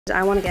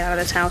I want to get out of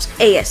this house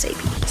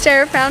ASAP.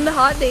 Sarah found a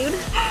hot dude.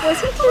 Was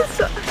he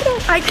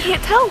just, I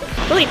can't tell.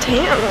 Really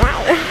tan,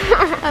 wow.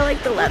 I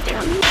like the left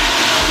one.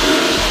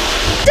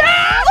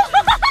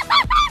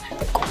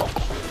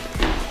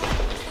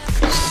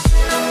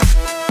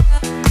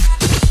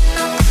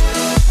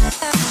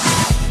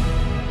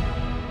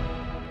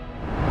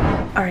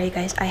 Alright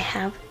guys, I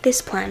have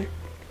this plan.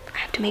 I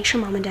have to make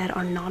sure mom and dad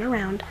are not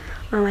around.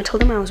 I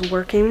told them I was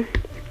working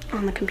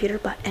on the computer,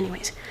 but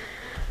anyways.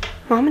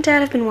 Mom and dad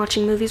have been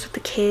watching movies with the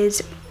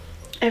kids.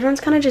 Everyone's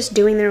kind of just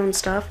doing their own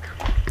stuff.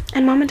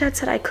 And mom and dad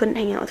said I couldn't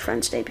hang out with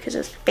friends today because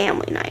it's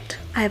family night.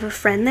 I have a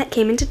friend that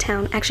came into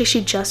town. Actually,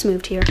 she just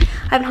moved here.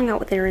 I haven't hung out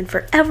with her in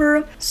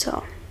forever.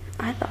 So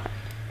I thought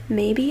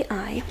maybe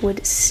I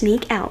would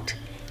sneak out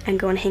and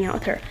go and hang out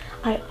with her.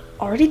 I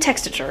already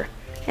texted her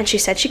and she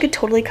said she could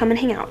totally come and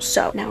hang out.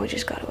 So now we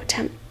just got to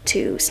attempt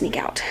to sneak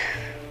out.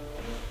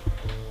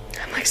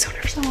 I'm like so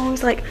nervous. I'm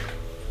always like,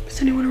 is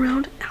anyone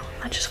around? Ow,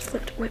 I just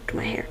whipped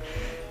my hair.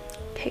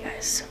 Okay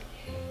guys,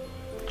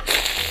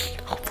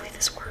 hopefully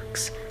this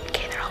works.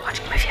 Okay, they're all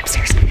watching my movie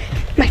upstairs.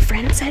 My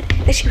friend said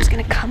that she was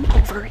gonna come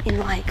over in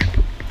like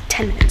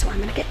 10 minutes, so I'm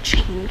gonna get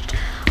changed.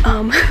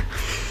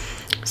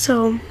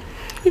 So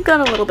we've got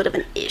a little bit of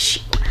an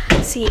issue.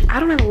 See, I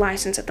don't have a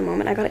license at the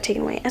moment. I got it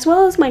taken away, as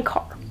well as my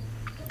car.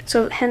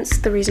 So hence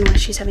the reason why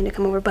she's having to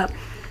come over. But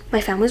my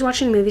family's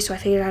watching movies, so I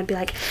figured I'd be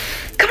like,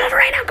 come over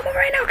right now,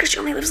 because she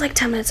only lives like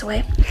 10 minutes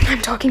away.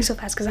 I'm talking so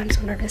fast because I'm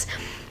so nervous.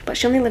 But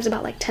she only lives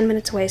about like 10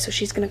 minutes away, so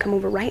she's gonna come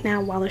over right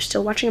now while they're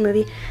still watching a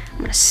movie. I'm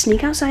gonna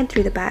sneak outside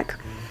through the back,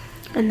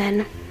 and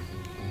then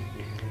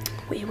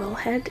we will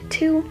head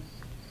to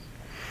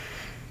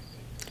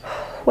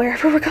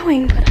wherever we're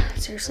going. But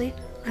seriously,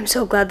 I'm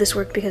so glad this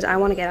worked because I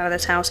want to get out of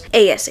this house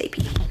ASAP.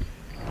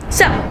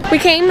 So, we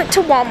came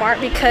to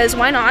Walmart because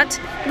why not?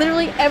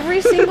 Literally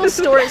every single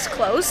store is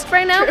closed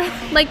right now.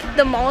 Like,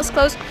 the mall is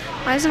closed.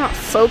 Why is it not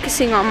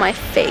focusing on my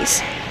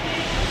face?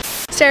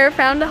 Sarah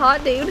found a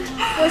hot dude.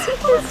 Was he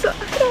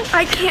just,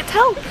 I can't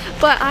tell.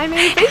 But I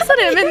made a face at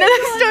him and then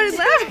I started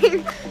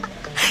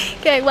laughing.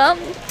 Okay, well,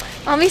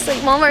 obviously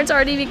Walmart's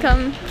already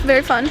become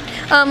very fun.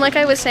 Like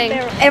I was saying,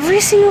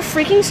 every single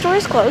freaking store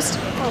is closed.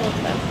 All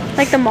of them.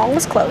 Like, the mall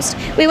is closed.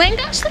 We went and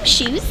got some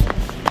shoes.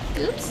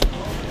 Oops.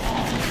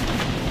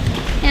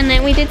 And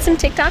then we did some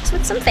TikToks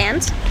with some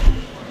fans.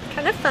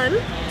 Kind of fun.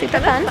 Super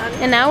fun.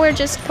 And now we're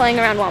just playing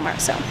around Walmart,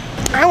 so.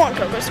 I want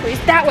Go-Go Squeeze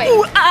that way.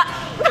 Ooh,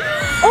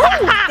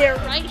 oh, they're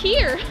right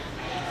here.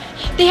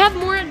 They have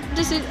more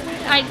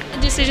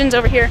decisions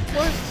over here.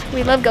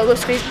 We love Go-Go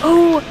Squeeze.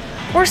 Oh,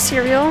 or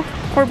cereal,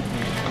 or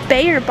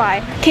Bay or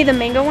Buy. Okay, the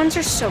mango ones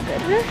are so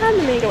good. I don't have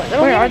the mango ones.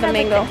 Where are the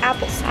mango? Like the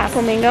apples.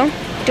 Apple mango.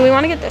 Do we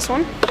want to get this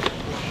one?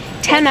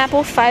 10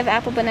 apple, 5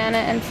 apple banana,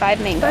 and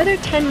 5 mango. Why are there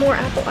 10 more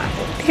apple?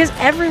 Because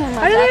everyone loves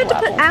apple. Why do they have to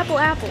put apple?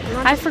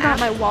 I forgot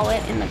my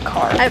wallet in the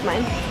car. I have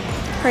mine.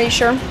 Are you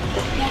sure?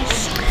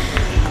 Yes.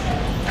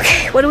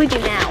 Okay, what do we do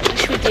now? What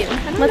should we do?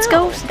 Let's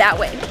go that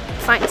way.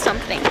 Find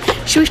something.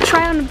 Should we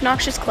try on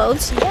obnoxious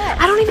clothes? Yeah.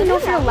 I don't even know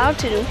if you're allowed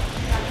to.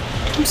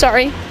 I'm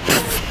sorry.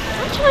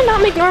 Why can I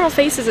not make normal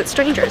faces at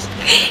strangers?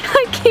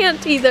 I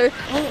can't either.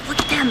 Oh, look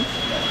at them.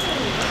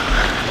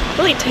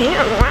 Really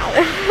tan, wow.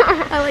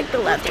 I like the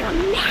left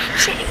one.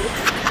 Matching.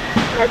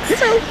 That's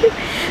so cute.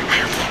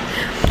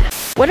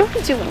 What do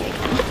we do when we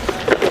come?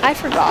 I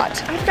forgot.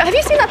 Have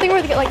you seen that thing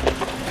where they get like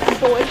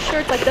boy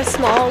shirts, like the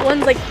small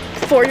ones, like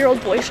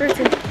 4-year-old boy shirts,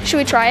 and should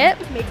we try it?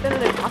 make them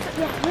in an outfit?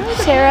 Yeah.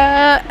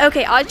 Sarah,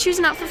 okay, I'll choose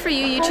an outfit for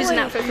you. You choose an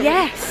outfit for me.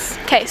 Yes.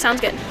 Okay,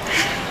 sounds good.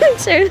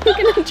 Sarah's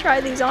gonna try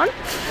these on.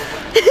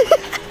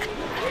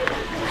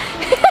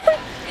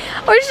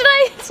 Or should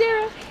I,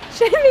 Sarah?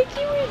 Should I make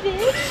you wear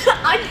this?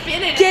 I've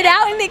been in Get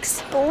out and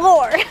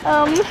explore.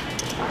 I'm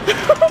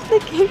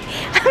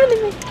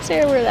gonna make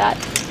Sarah wear that.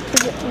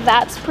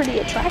 That's pretty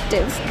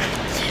attractive.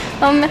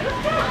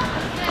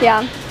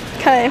 Yeah.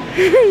 Okay.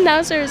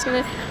 Now Sarah's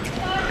gonna.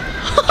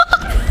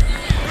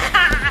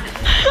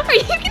 Are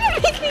you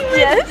gonna make me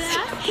wear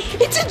that?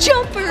 It's a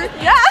jumper.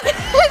 Yeah.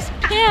 It's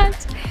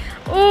pants.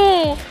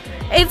 Oh,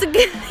 it's a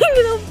good thing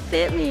it'll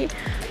fit me.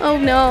 Oh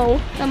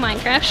no, a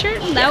Minecraft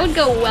shirt? That would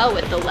go well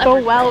with the leopard.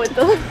 Go well with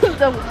the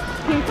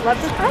pink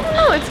leopard. I don't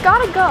know, it's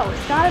gotta go.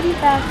 It's gotta be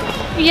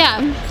fashion.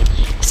 Yeah.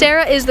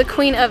 Sarah is the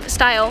queen of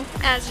style,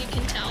 as you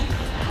can tell.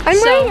 I'm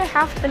wearing a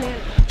half banana.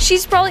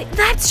 She's probably,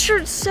 that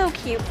shirt's so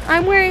cute.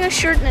 I'm wearing a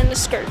shirt and a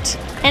skirt.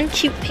 And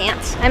cute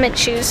pants. I meant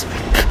shoes.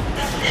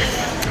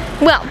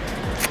 Well,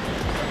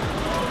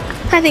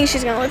 I think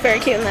she's gonna look very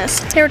cute in this.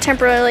 They were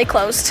temporarily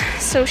closed,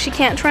 so she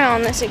can't try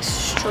on this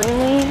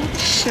extremely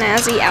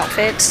snazzy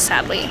outfit,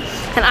 sadly.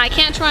 And I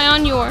can't try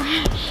on your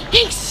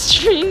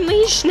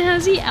extremely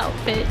snazzy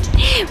outfit.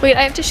 Wait,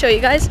 I have to show you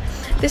guys.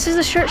 This is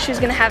the shirt she was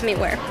gonna have me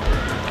wear.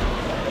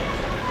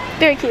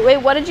 Very cute. Wait,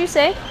 what did you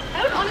say?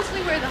 I would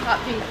honestly wear the hot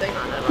pink thing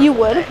on it. You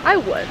would? I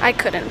would. I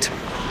couldn't.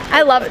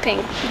 I love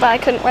pink, but I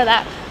couldn't wear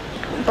that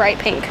bright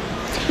pink.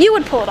 You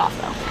would pull it off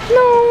though.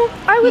 No,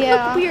 I would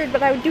look weird,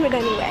 but I would do it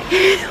anyway.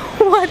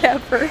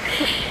 Whatever.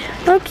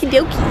 Okie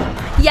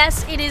dokie.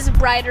 Yes, it is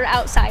brighter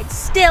outside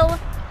still.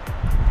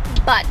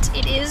 but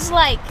it is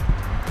like,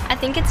 I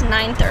think it's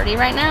 9:30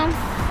 right now.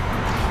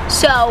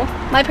 So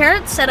my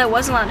parents said I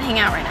wasn't allowed to hang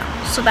out right now,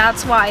 so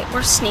that's why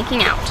we're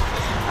sneaking out.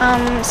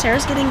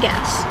 Sarah's getting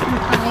gas,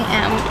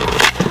 and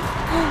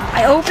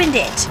I opened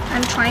it.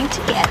 I'm trying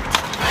to get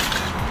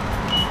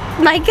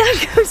my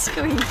go-go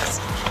squeeze.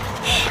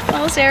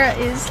 While Sarah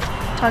is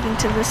talking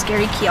to the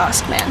scary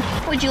kiosk man.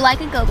 Would you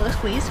like a go-go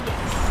squeeze?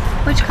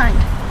 Yes. Which kind?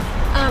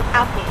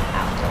 Apple.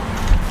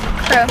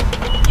 True.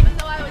 Even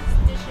though I was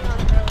dishing on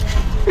earlier.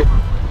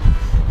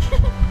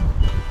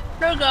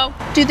 There we go.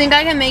 Do you think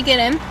I can make it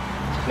in?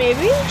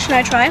 Maybe. Should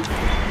I try?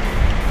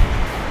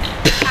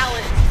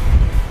 Alex.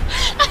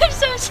 I'm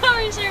so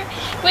sorry, Sarah.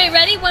 Wait,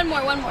 ready? One more.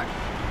 I'm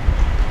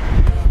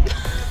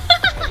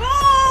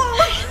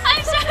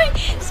sorry,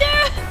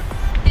 Sarah.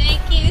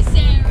 Thank you,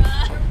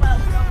 Sarah. You're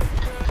welcome.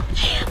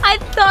 I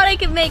thought I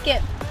could make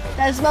it.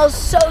 That smells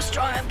so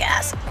strong of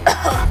gas.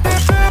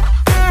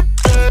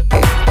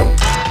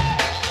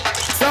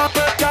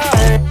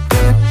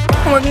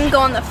 We're gonna go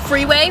on the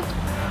freeway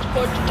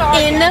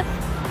in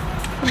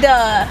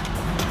the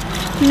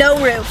no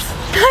roof.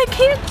 I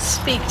can't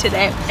speak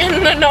today.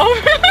 In the no.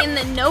 In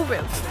the no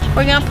roof.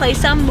 We're gonna play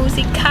some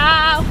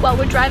musica while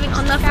we're driving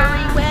on the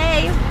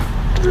freeway.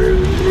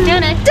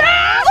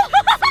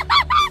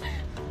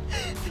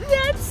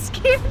 That's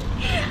scary.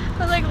 I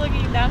was like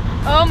looking down.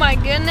 Oh my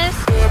goodness.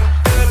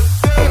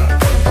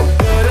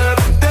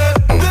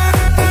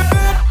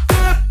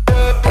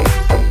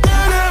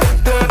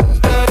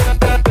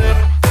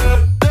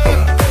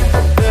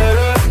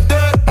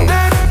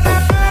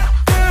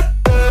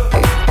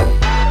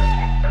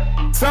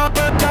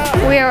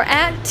 We are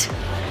at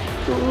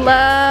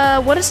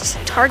what is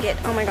Target?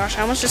 Oh my gosh,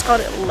 I almost just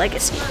called it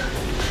Legacy.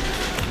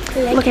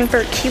 Looking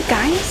for cute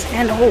guys,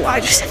 and oh, I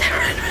just said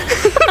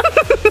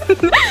that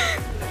right.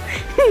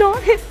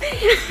 Not it.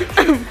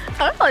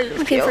 I thought he was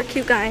Looking cute. for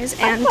cute guys,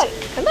 and I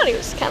thought he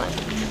was kind of.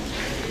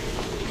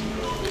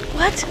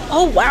 what?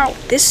 Oh wow,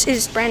 this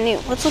is brand new.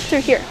 Let's look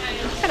through here.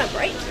 Kind of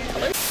bright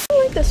color.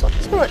 I like this one.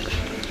 Smell it.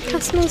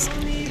 That smells.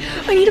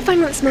 I need to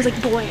find one that smells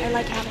like boy. I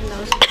like having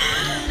those.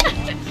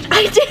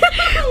 I do.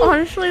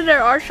 Honestly,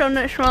 there are some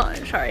that smell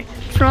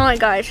like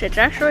guys. It's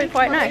actually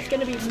quite nice. It's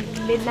gonna be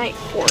midnight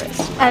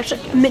forest.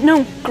 Actually,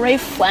 no, gray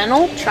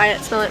flannel. Try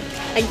it. Smell it.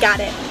 I got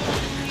it.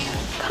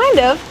 Kind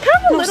of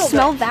a No, little.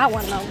 Smell that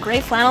one though.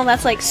 Gray flannel.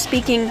 That's like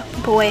speaking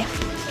boy.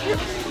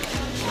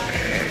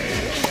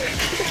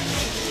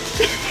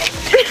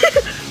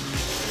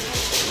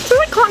 It's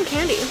like cotton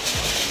candy.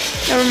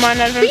 Never mind.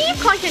 Speaking of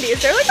cotton candy,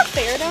 is there like a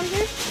fair down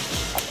here?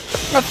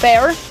 A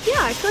fair?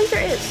 Yeah, I feel like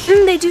there is.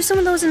 They do some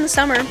of those in the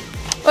summer.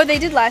 Or they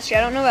did last year.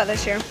 I don't know about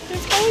this year.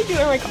 It's probably due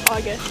in like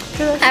August.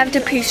 I have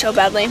to pee so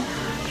badly.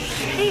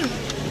 Hey,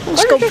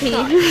 Let's go pee.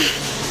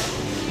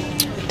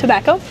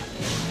 Tobacco?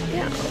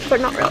 Yeah,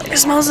 but not really. It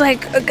smells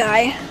like a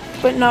guy,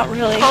 but not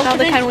really. Not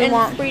the kind we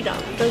want. Freedom.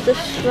 Does this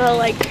smell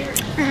like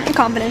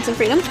Confidence and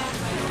freedom.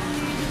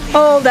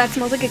 Oh, that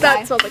smells like a guy.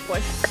 that smells like boy.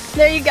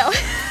 There you go.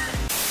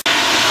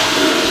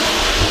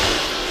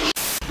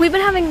 We've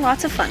been having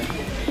lots of fun.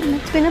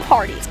 It's been a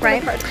party,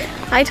 right?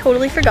 I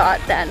totally forgot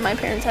that my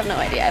parents have no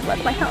idea I've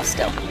left my house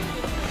still.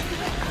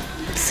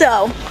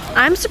 So,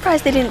 I'm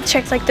surprised they didn't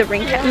check like the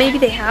ring cap. Maybe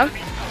they have,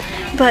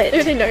 but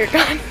They know you're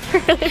gone.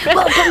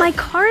 well, but my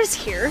car is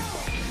here.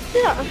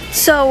 Yeah.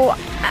 So,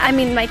 I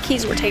mean, my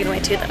keys were taken away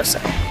too though, so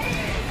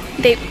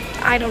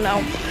I don't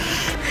know.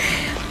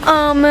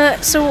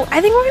 So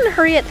I think we're gonna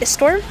hurry at this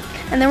store,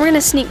 and then we're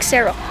gonna sneak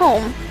Sarah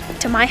home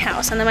to my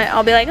house, and then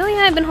I'll be like, oh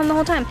yeah, I've been home the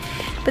whole time,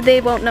 but they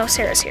won't know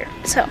Sarah's here.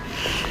 So,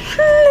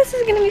 this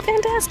is gonna be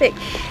fantastic.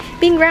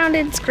 Being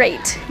grounded is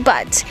great,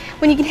 but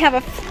when you can have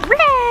a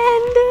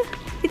friend,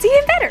 it's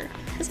even better,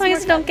 as long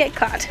as you don't get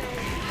caught.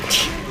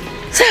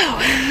 So,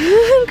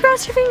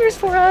 cross your fingers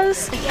for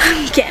us.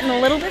 I'm getting a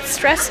little bit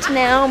stressed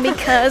now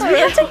because we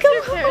have to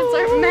go home. My parents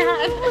are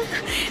mad.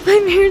 My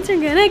parents are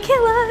gonna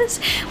kill us.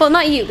 Well,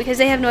 not you, because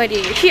they have no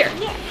idea you're here.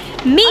 Yeah.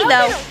 Me, I hope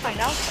though, they don't find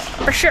out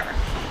though. for sure.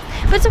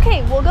 But it's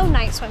okay, we'll go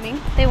night swimming.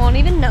 They won't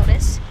even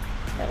notice.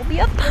 It'll be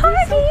a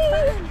party.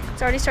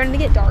 It's already starting to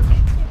get dark.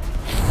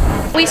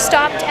 We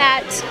stopped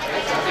at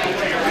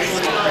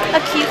a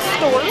cute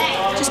store.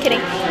 Just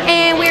kidding.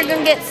 And we're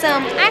gonna get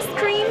some ice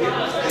cream,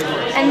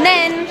 and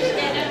then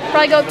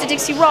probably go up to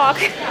Dixie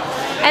Rock,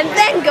 and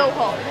then go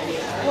home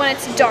when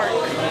it's dark.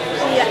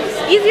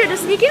 Yes. Easier to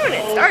sneak in when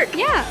it's dark.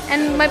 Yeah,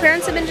 and my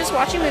parents have been just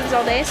watching movies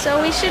all day,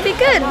 so we should be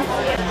good.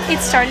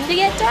 It's starting to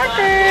get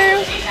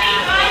darker.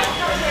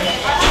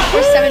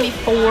 We're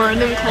 74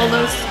 and then we called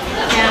us.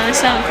 Yeah, my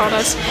son called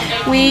us.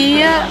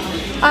 We,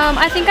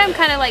 I think I'm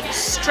kind of like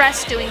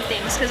stressed doing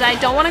things because I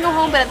don't want to go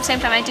home, but at the same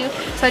time I do.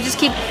 So I just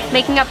keep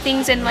making up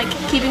things and like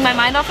keeping my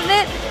mind off of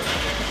it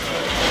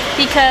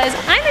because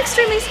I'm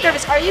extremely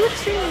nervous. Are you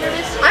extremely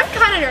nervous? I'm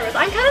kind of nervous.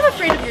 I'm kind of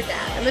afraid of your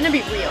dad. I'm gonna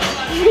be real.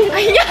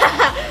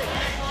 Yeah.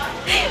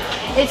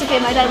 It's okay,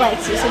 my dad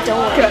likes you, so don't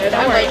worry. Good.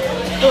 Don't I'm worry. like,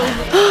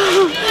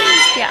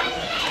 Yeah,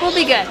 we'll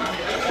be good.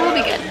 We'll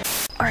be good.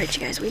 All right,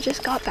 you guys, we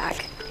just got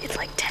back. It's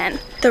like 10.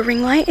 The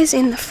ring light is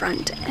in the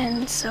front,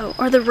 and so,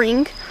 or the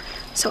ring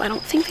So I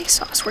don't think they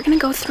saw us. We're gonna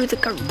go through the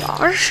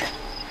garage.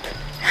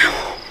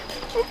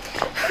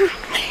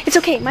 It's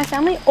okay, my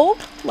family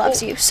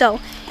loves you, so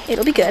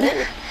it'll be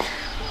good.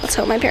 Let's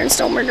hope my parents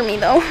don't murder me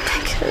though,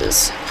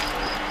 because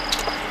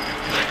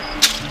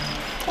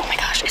oh my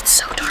gosh, it's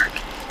so dark.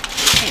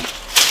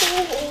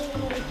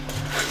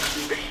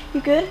 Okay.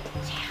 You good?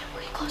 Yeah.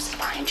 Will you close this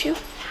behind you?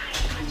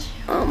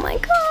 Oh my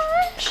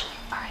gosh.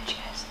 Alright, you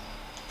guys.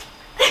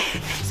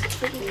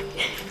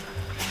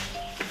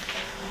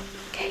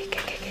 Okay.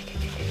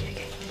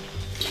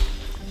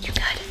 You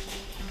good?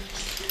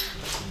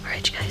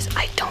 Alright, you guys.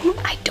 I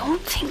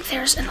don't think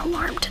there's an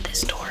alarm to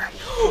this door.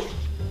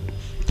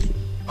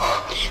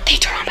 They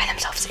turn on by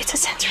themselves. It's a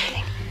sensory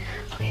thing.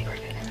 Okay, we're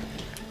good.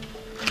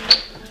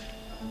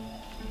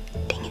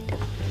 Dang it.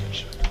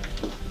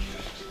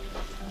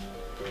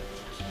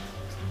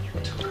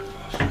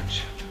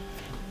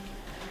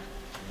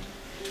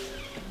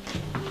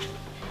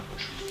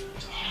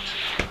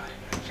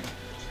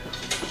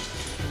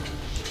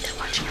 They're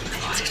watching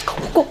everything.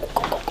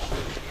 Go.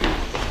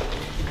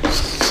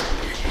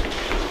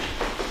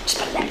 Just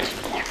put it there.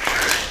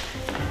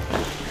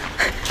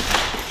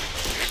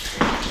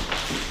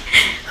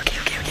 Okay.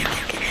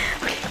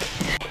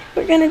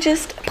 We're gonna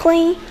just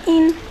play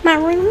in my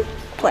room.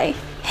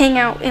 Hang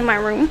out in my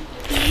room.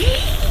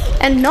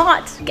 And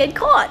not get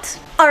caught.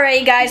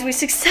 Alright guys, we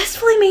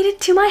successfully made it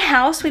to my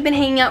house. We've been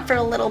hanging out for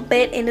a little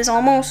bit. It is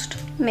almost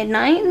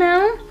midnight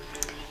now.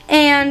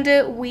 And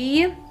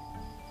we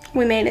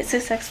made it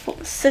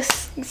successfully.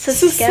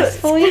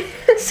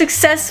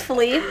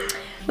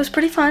 It was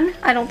pretty fun.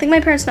 I don't think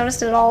my parents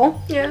noticed it at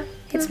all. Yeah.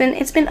 It's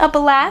been up a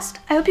blast.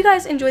 I hope you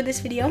guys enjoyed this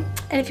video.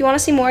 And if you want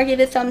to see more, give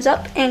it a thumbs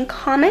up and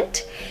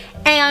comment.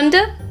 And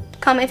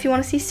comment if you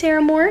want to see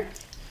Sarah more.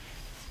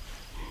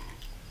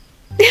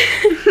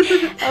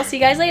 I'll see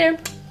you guys later.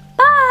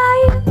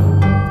 Bye.